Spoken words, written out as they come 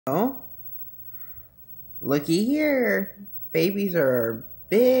Oh, looky here. Babies are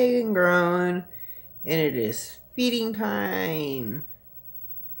big and grown, and it is feeding time.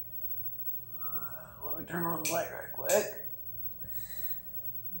 Let me turn on the light right quick.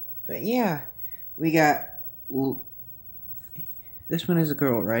 But yeah, we got. This one is a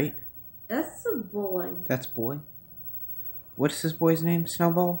girl, right? That's a boy. That's a boy. What's this boy's name?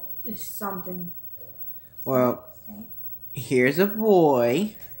 Snowball? It's something. Well, here's a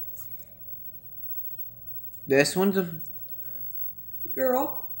boy. This one's a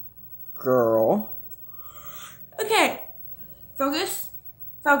Girl. girl. Okay. Focus.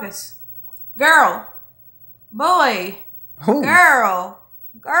 Focus. Girl. Boy. Oh. Girl.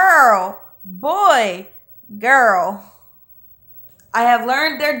 Girl. Boy. Girl. I have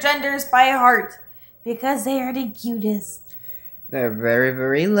learned their genders by heart because they are the cutest. They're very,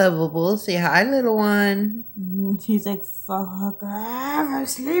 very lovable. Say hi, little one. He's like, fuck off, I'm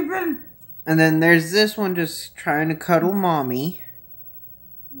sleeping. And then there's this one just trying to cuddle mommy.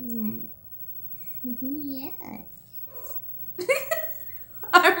 Yeah.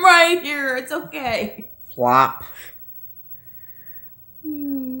 I'm right here. It's okay. Flop.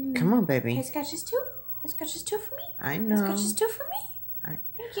 Come on, baby. Hey, scratches too? Hey, scratches too for me? I Hey, know. scratches too for me?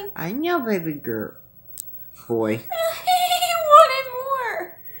 Thank you. I know, baby girl. Boy. He wanted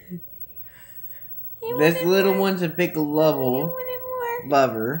more. He This wanted little more. one's a big He lovable wanted more.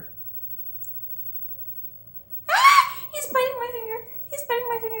 lover. Ah! He's biting my finger. He's biting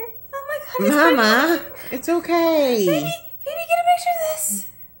my finger. Oh my god, he's biting my Mama, finger. it's okay. Baby, get a picture of this.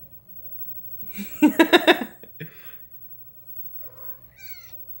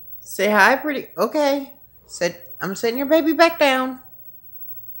 Say hi, pretty. Okay. I'm setting your baby back down.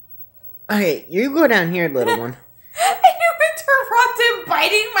 Okay, you go down here, little one. I interrupted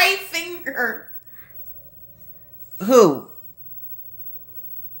biting my finger. Who?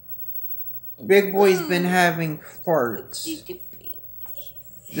 Big boy's been having farts.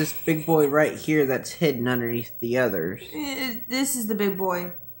 This big boy right here that's hidden underneath the others. This is the big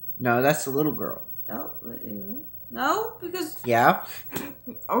boy. No, that's the little girl. No, no, because Yeah.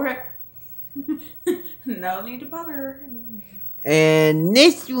 okay. No need to bother her. And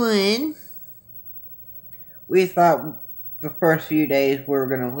this one, we thought the first few days we were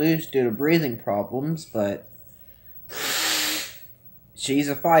going to lose due to breathing problems, but she's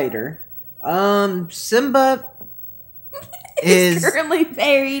a fighter. Simba is currently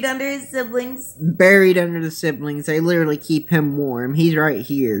buried under his siblings. buried under the siblings. They literally keep him warm. He's right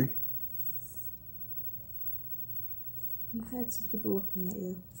here. You've had some people looking at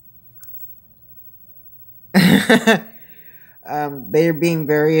you. They're being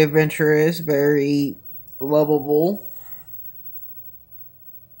very adventurous, very lovable.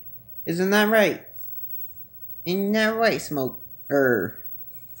 Isn't that right? Isn't that right,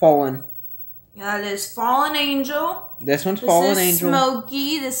 Fallen? That is Fallen Angel. This one's This Fallen is Angel.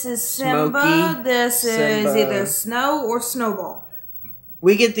 Smokey. This is Simba. Smokey, This is Simba. either Snow or Snowball.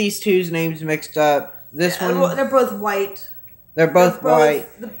 We get these two's names mixed up. This one, They're both white. they're both white.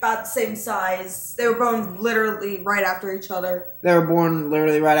 About the same size. They were born literally right after each other. They were born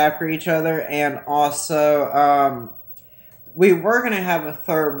literally right after each other, and also, we were gonna have a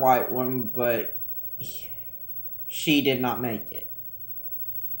third white one, but she did not make it.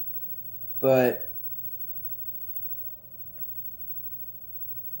 But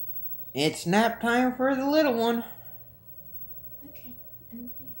it's nap time for the little one. Okay, and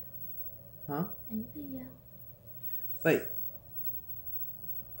video. Huh? And video. But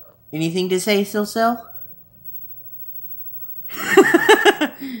anything to say, Silcel?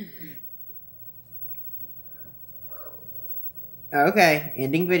 Okay,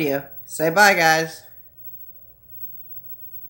 ending video. Say bye, guys.